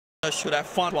Should have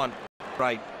fun one,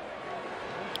 right?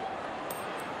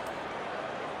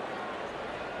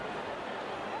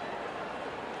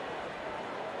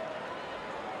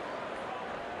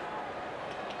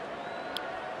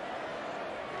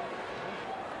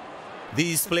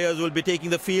 These players will be taking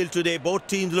the field today. Both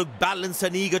teams look balanced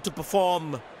and eager to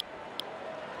perform.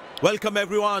 Welcome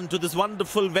everyone to this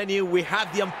wonderful venue. We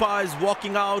have the umpires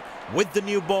walking out with the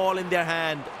new ball in their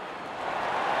hand.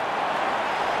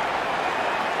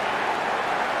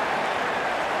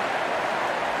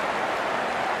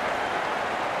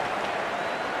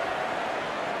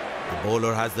 The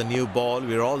bowler has the new ball.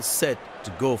 We're all set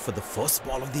to go for the first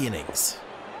ball of the innings.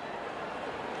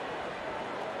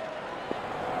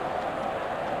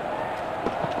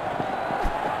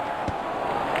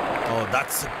 Oh,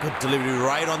 that's a good delivery,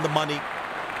 right on the money.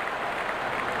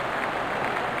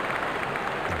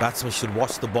 The batsman should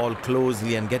watch the ball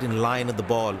closely and get in line at the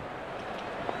ball.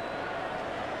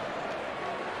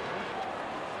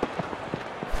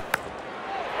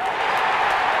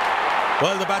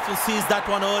 Well, the batsman sees that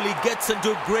one early, gets into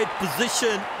a great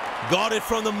position, got it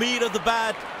from the meat of the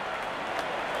bat.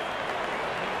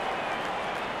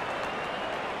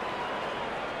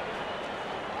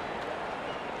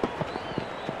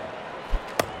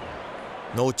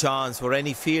 No chance for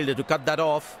any fielder to cut that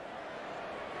off.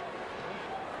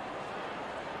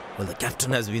 Well, the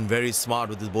captain has been very smart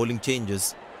with his bowling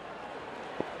changes.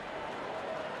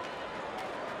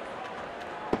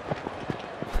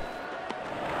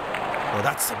 Oh,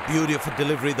 that's a beauty of a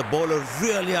delivery. The bowler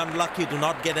really unlucky to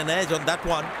not get an edge on that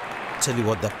one. Tell you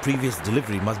what, that previous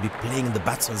delivery must be playing in the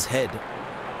batsman's head.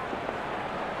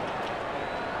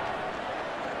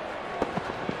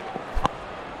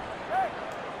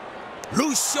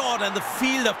 Loose shot and the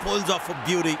fielder pulls off a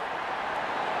beauty.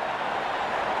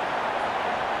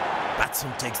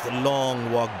 Batsman takes the long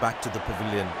walk back to the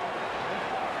pavilion.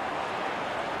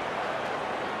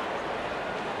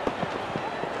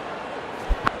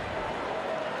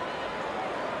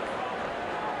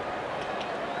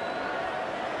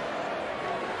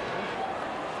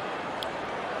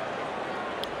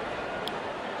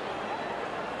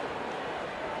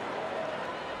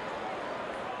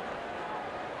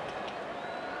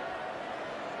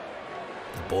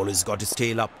 The bowler's got his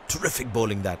tail up. Terrific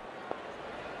bowling that.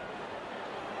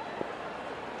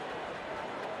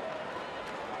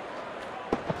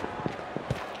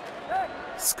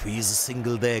 Squeeze a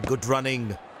single there. Good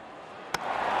running.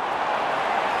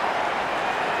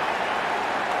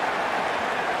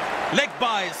 Leg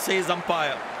by, says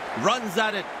umpire. Runs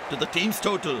at it to the team's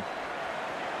total.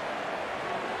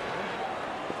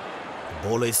 The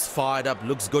bowler is fired up.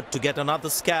 Looks good to get another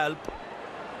scalp.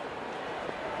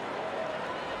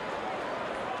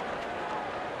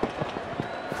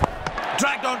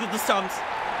 Dragged onto the stumps.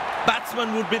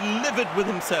 Batsman would be livid with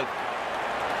himself.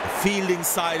 The fielding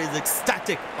side is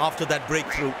ecstatic after that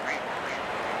breakthrough.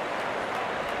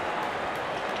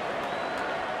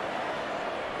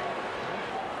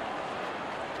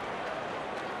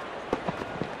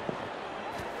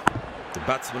 The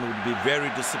batsman would be very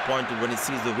disappointed when he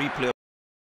sees the replay.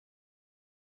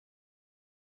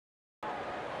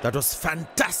 That was a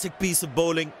fantastic piece of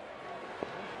bowling.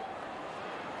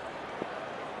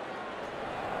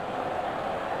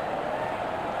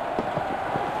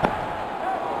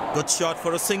 Good shot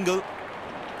for a single.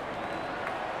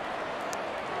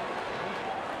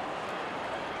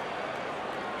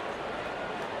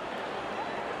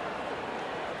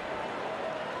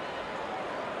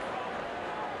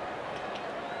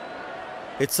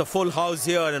 It's a full house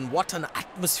here, and what an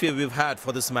atmosphere we've had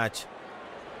for this match.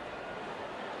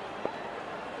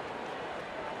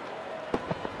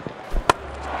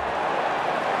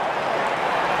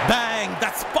 Bang!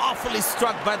 That's powerfully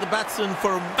struck by the batsman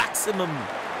for a maximum.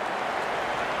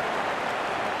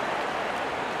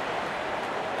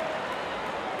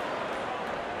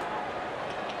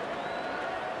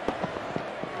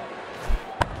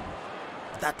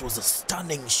 That was a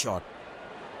stunning shot.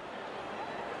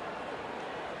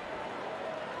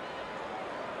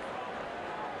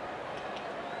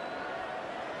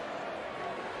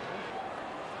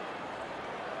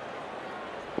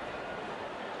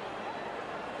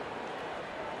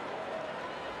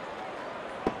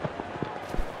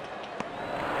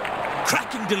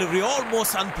 Cracking delivery,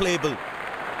 almost unplayable.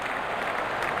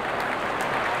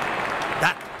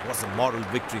 That was a moral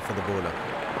victory for the bowler.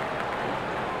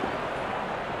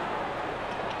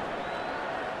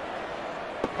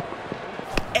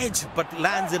 Edge, but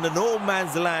lands in a no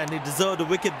man's land. He deserved a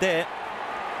wicket there.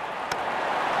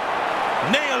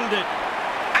 Nailed it.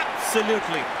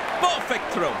 Absolutely.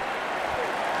 Perfect throw.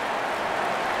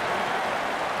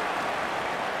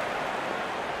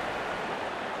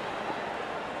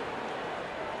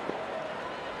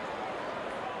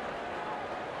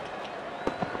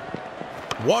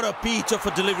 What a peach of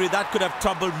a delivery. That could have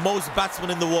troubled most batsmen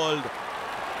in the world.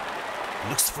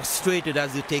 Looks frustrated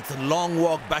as he takes a long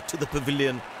walk back to the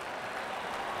pavilion.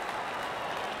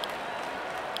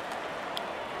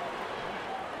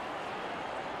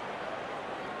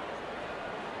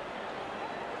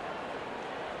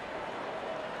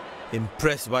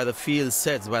 Impressed by the field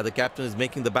sets by the captain is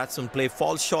making the batsman play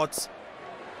false shots.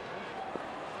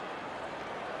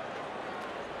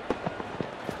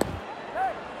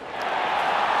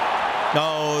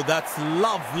 No, that's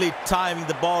lovely timing,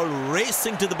 the ball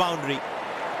racing to the boundary.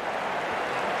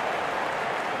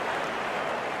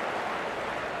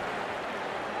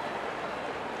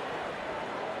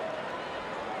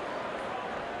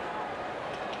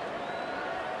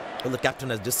 Well, the captain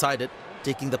has decided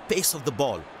taking the pace of the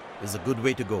ball is a good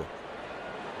way to go.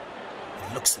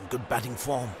 It looks in good batting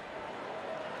form.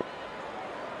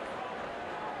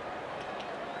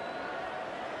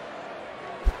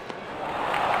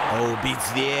 Oh, beats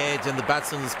the edge and the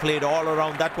batsman has played all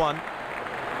around that one.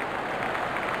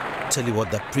 Tell you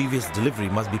what, that previous delivery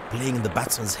must be playing in the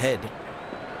batsman's head.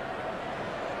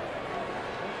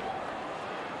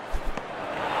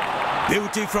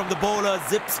 Beauty from the bowler,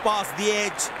 zips past the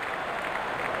edge.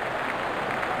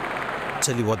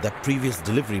 Tell you what, that previous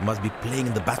delivery must be playing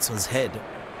in the batsman's head.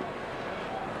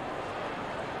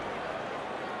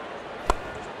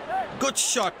 Good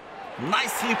shot,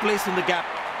 nicely placed in the gap.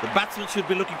 The batsman should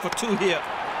be looking for two here.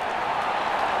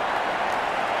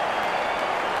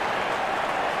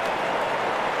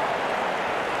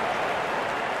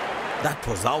 That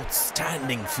was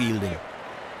outstanding fielding.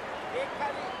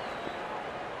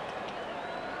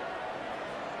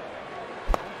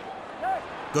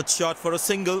 Good shot for a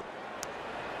single.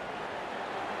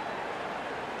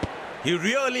 He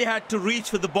really had to reach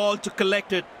for the ball to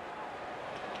collect it.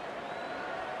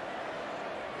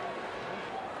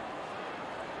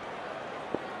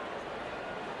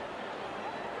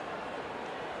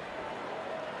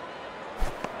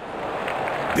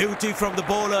 Beauty from the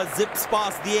bowler, zips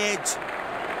past the edge.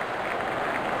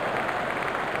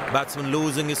 Batsman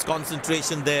losing his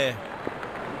concentration there.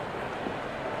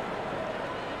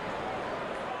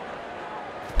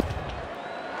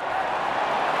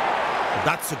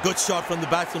 That's a good shot from the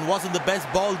batsman. Wasn't the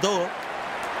best ball though.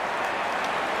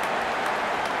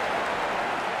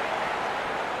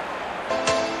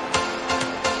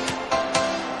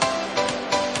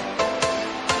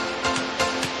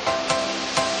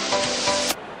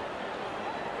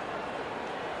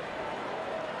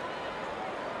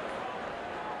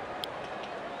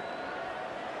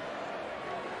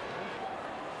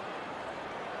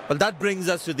 Well, that brings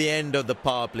us to the end of the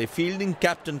power play. Fielding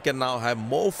captain can now have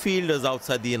more fielders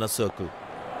outside the inner circle.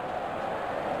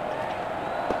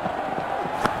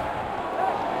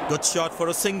 Good shot for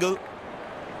a single.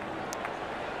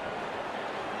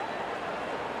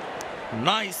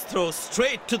 Nice throw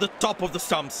straight to the top of the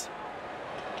stumps.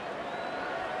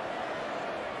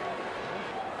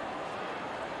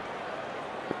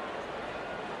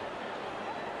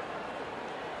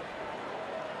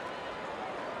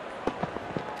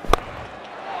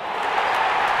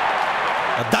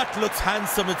 That looks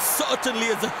handsome. It certainly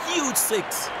is a huge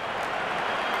six.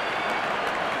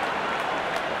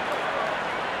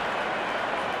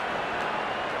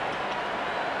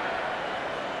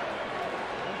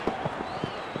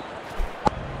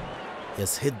 He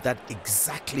has hit that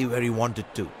exactly where he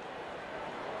wanted to.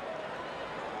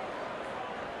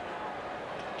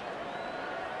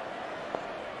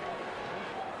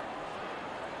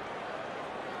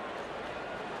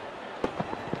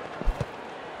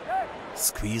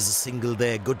 Squeeze a single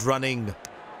there, good running.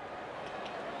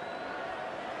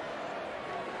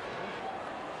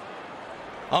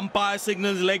 Umpire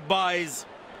signals leg byes.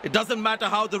 It doesn't matter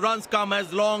how the runs come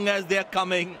as long as they are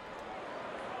coming.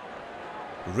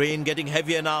 Rain getting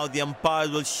heavier now, the umpires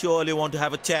will surely want to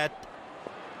have a chat.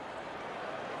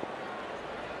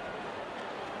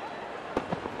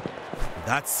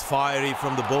 That's fiery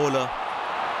from the bowler.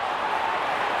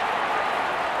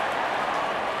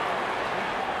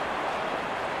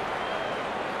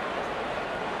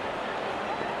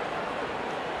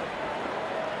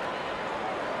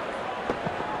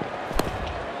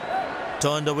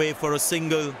 Turned away for a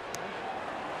single.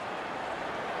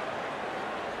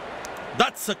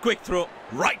 That's a quick throw,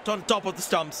 right on top of the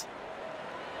stumps.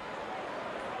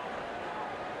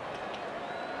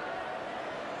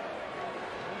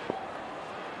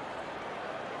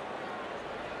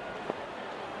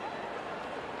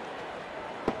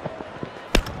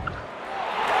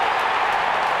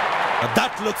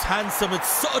 That looks handsome. It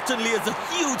certainly is a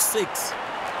huge six.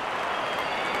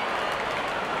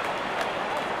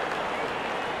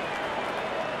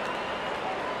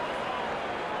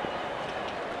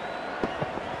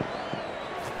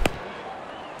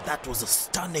 That was a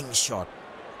stunning shot.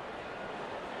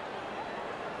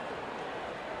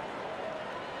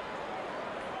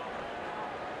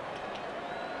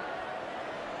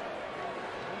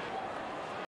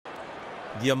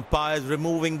 The umpire's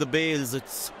removing the bails.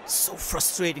 It's so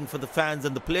frustrating for the fans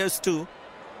and the players too.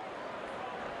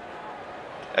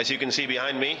 As you can see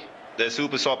behind me, the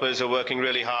super stoppers are working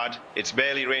really hard. It's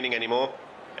barely raining anymore,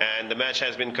 and the match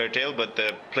has been curtailed, but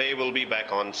the play will be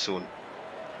back on soon.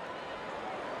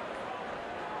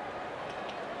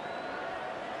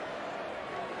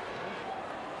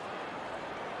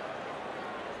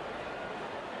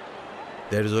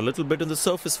 There is a little bit on the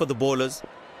surface for the bowlers.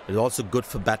 It's also good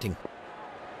for batting.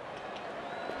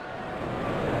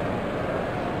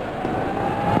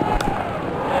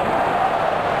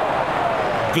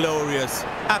 Glorious,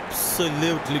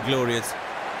 absolutely glorious.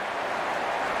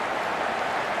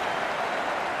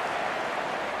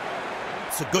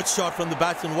 It's a good shot from the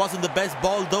batsman. Wasn't the best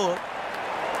ball though.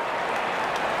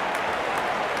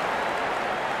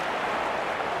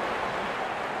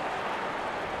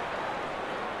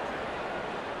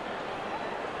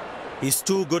 He's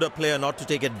too good a player not to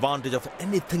take advantage of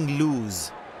anything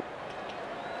loose.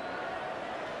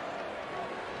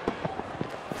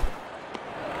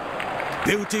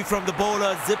 Beauty from the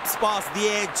bowler, zips past the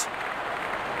edge.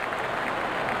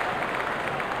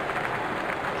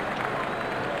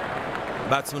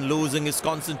 Batsman losing his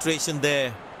concentration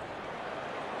there.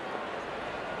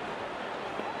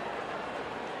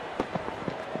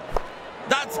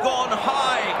 That's gone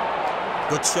high.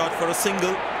 Good shot for a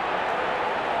single.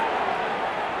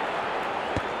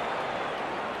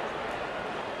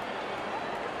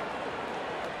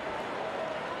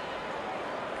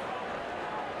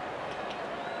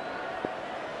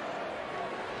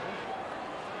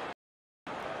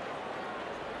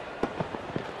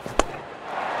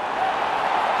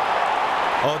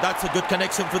 Oh, that's a good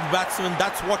connection for the batsman.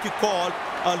 That's what you call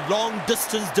a long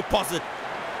distance deposit.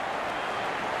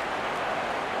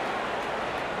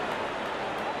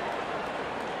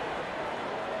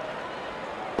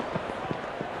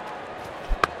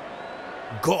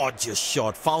 Gorgeous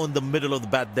shot. Found the middle of the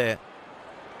bat there.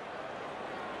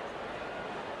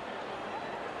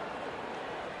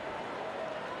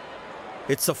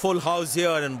 It's a full house here,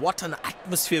 and what an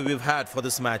atmosphere we've had for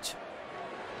this match.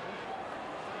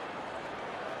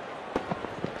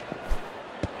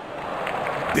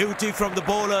 Beauty from the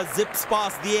bowler, zips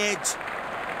past the edge.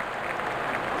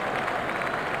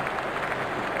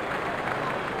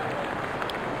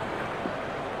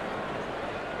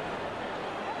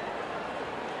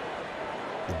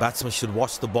 The batsman should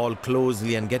watch the ball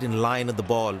closely and get in line at the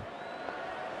ball.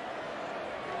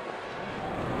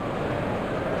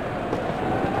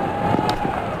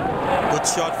 Good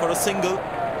shot for a single.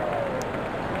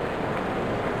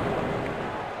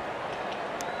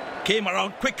 Came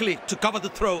around quickly to cover the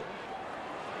throw.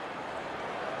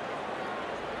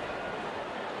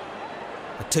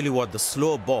 I tell you what, the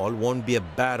slow ball won't be a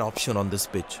bad option on this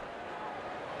pitch.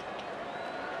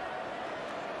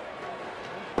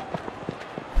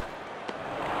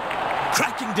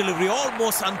 Cracking delivery,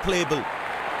 almost unplayable.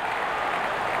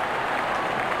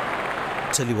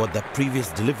 I tell you what, that previous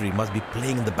delivery must be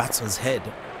playing in the batsman's head.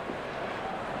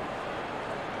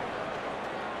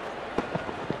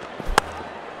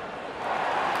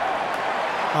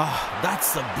 Ah,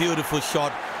 that's a beautiful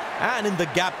shot, and in the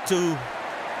gap too.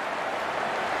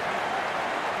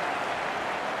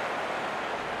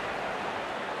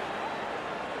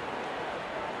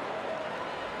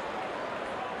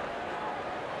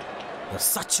 There's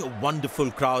such a wonderful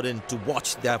crowd in to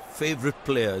watch their favorite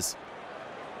players.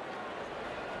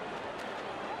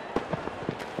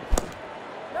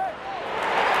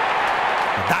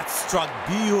 That struck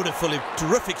beautifully.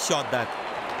 Terrific shot that.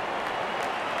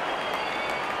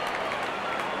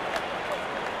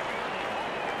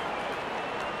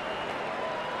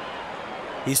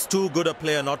 He's too good a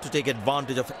player not to take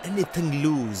advantage of anything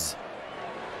loose.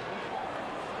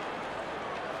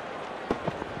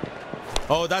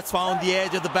 Oh, that's found the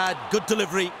edge of the bat. Good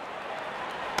delivery.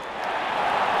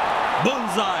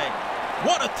 Bullseye.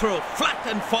 What a throw. Flat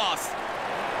and fast.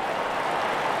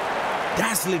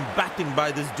 Dazzling batting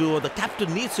by this duo. The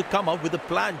captain needs to come up with a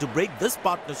plan to break this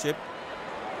partnership.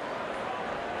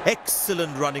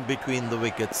 Excellent running between the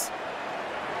wickets.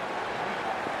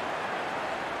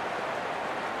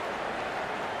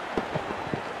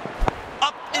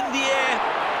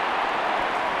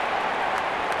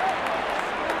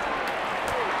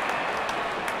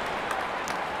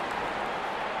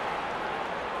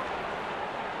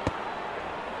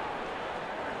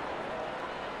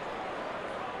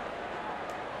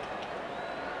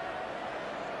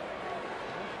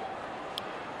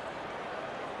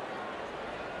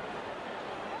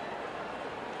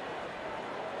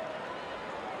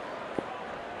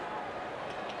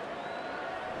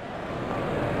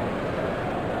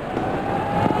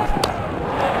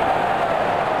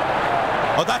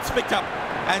 that's picked up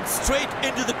and straight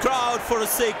into the crowd for a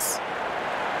 6.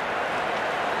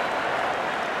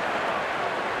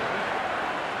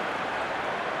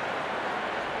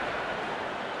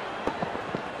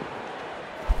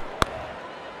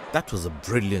 That was a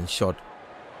brilliant shot.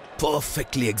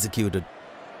 Perfectly executed.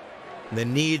 They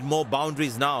need more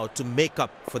boundaries now to make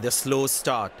up for their slow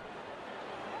start.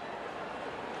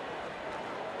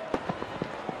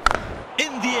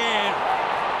 In the air.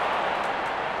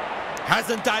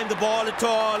 Hasn't timed the ball at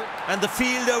all, and the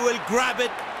fielder will grab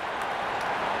it.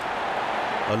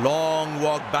 A long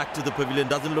walk back to the pavilion.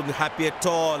 Doesn't look happy at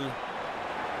all.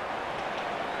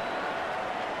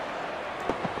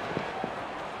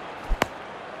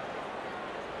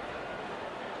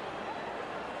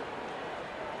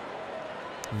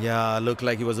 Yeah, looked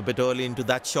like he was a bit early into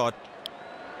that shot.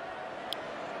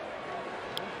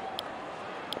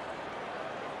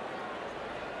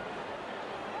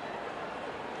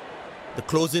 The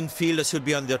close-in fielder should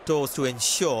be on their toes to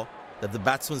ensure that the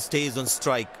batsman stays on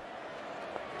strike.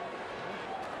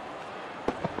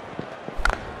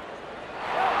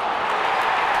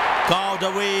 Carved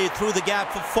away through the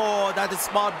gap for 4. That is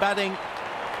smart batting.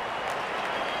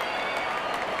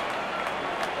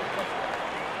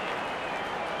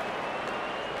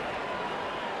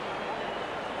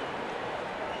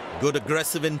 Good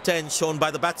aggressive intent shown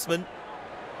by the batsman.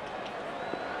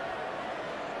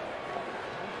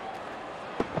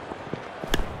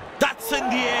 That's in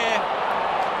the air.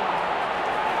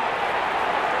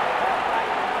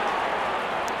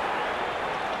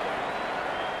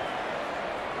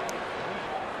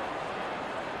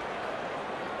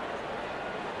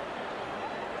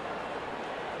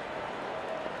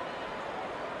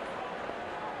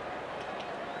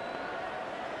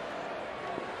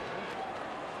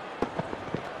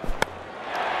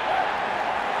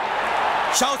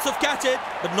 Shouts of catch it,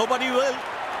 but nobody will.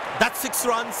 That's 6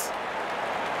 runs.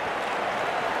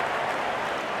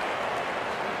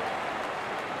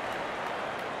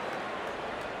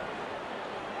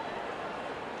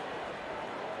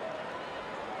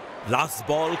 Last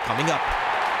ball coming up.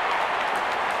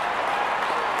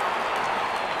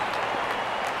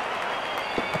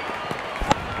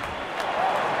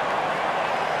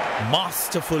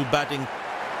 Masterful batting.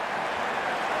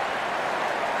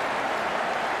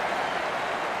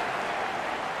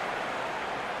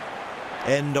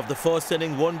 End of the first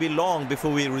inning won't be long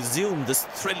before we resume this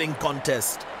thrilling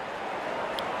contest.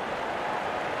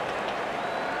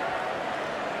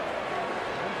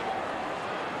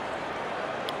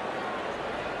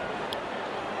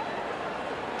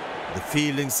 The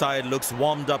fielding side looks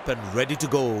warmed up and ready to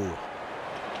go.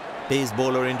 Pace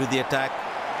bowler into the attack.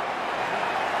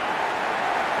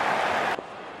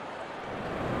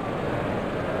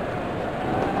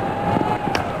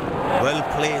 Well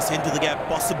placed into the gap,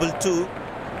 possible too.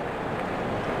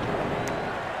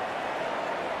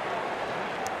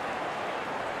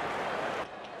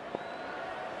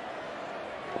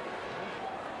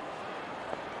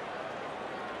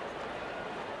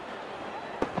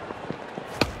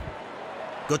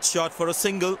 Good shot for a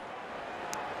single.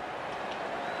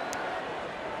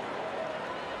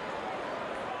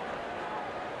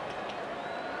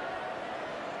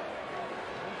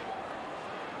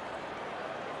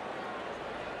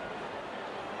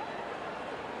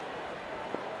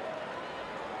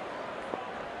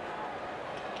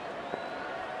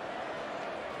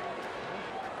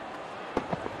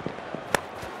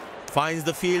 Finds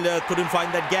the fielder, couldn't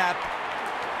find that gap.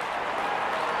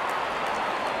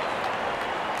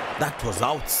 That was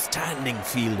outstanding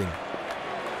fielding.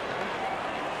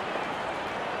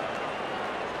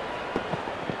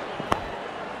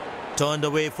 Turned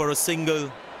away for a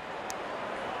single.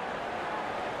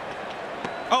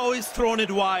 Oh, he's thrown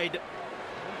it wide.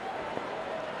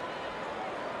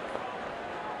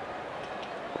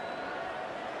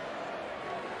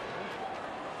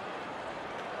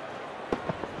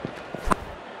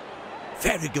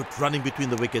 Very good running between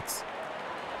the wickets.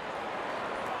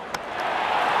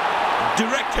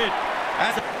 Directed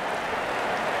as a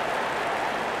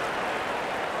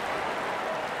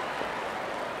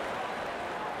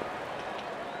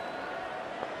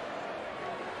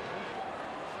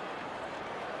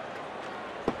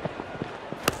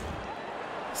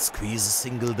squeeze a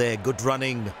single there. Good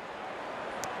running.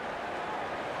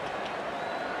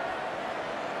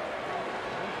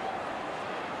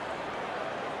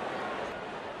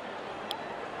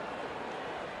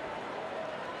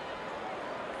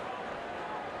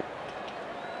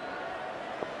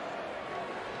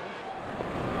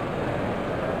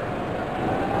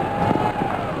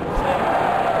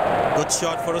 Good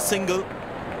shot for a single.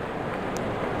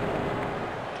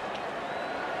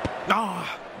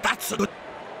 Ah!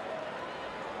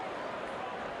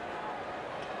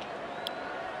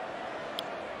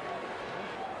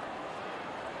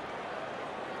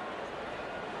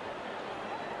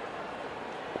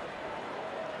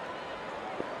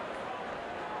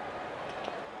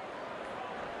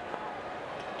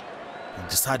 He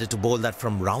decided to bowl that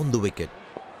from round the wicket.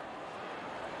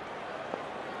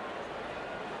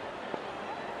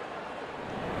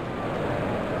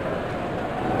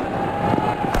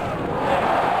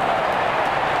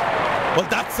 Well,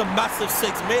 that's a massive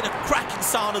six. Made a cracking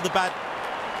sound of the bat.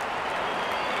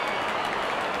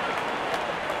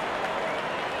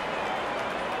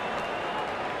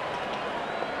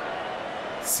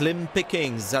 Slim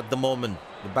pickings at the moment.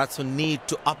 The batsmen need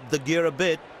to up the gear a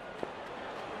bit.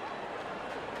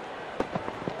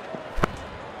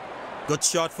 Good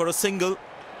shot for a single.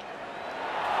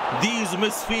 These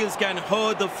misfields can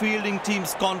hurt the fielding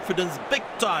team's confidence big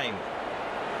time.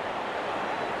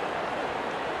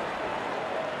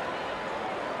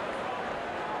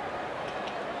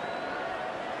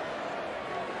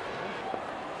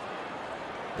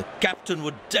 The captain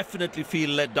would definitely feel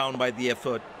let down by the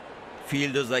effort.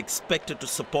 Fielders are expected to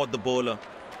support the bowler.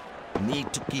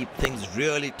 Need to keep things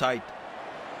really tight.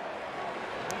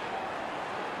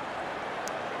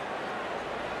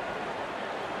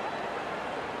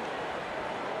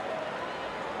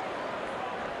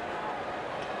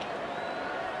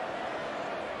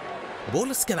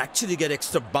 Bowlers can actually get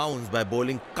extra bounce by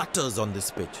bowling cutters on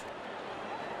this pitch.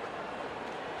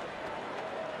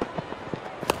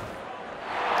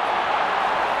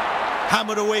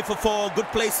 Hammered away for four. Good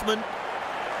placement.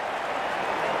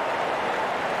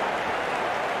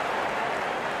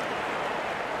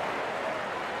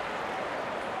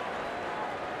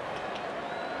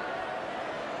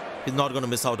 He's not going to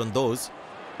miss out on those.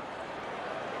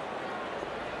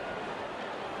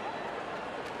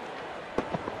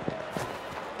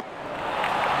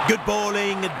 Good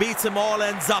bowling. It beats him all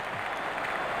ends up.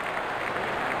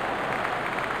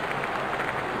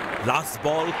 Last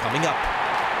ball coming up.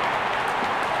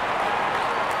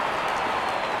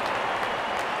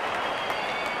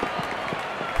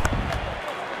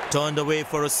 Turned away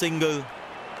for a single.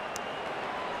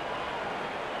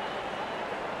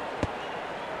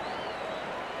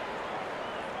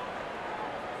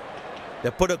 They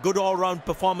put a good all-round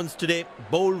performance today.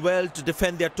 Bowled well to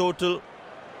defend their total.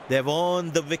 They've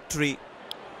earned the victory.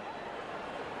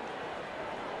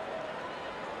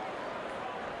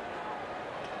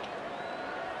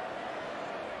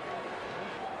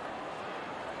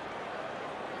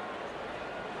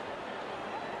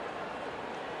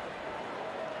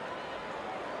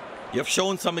 You've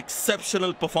shown some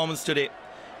exceptional performance today.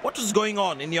 What was going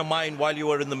on in your mind while you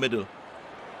were in the middle?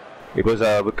 It was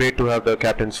great to have the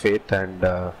captain's faith, and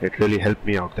it really helped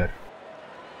me out there.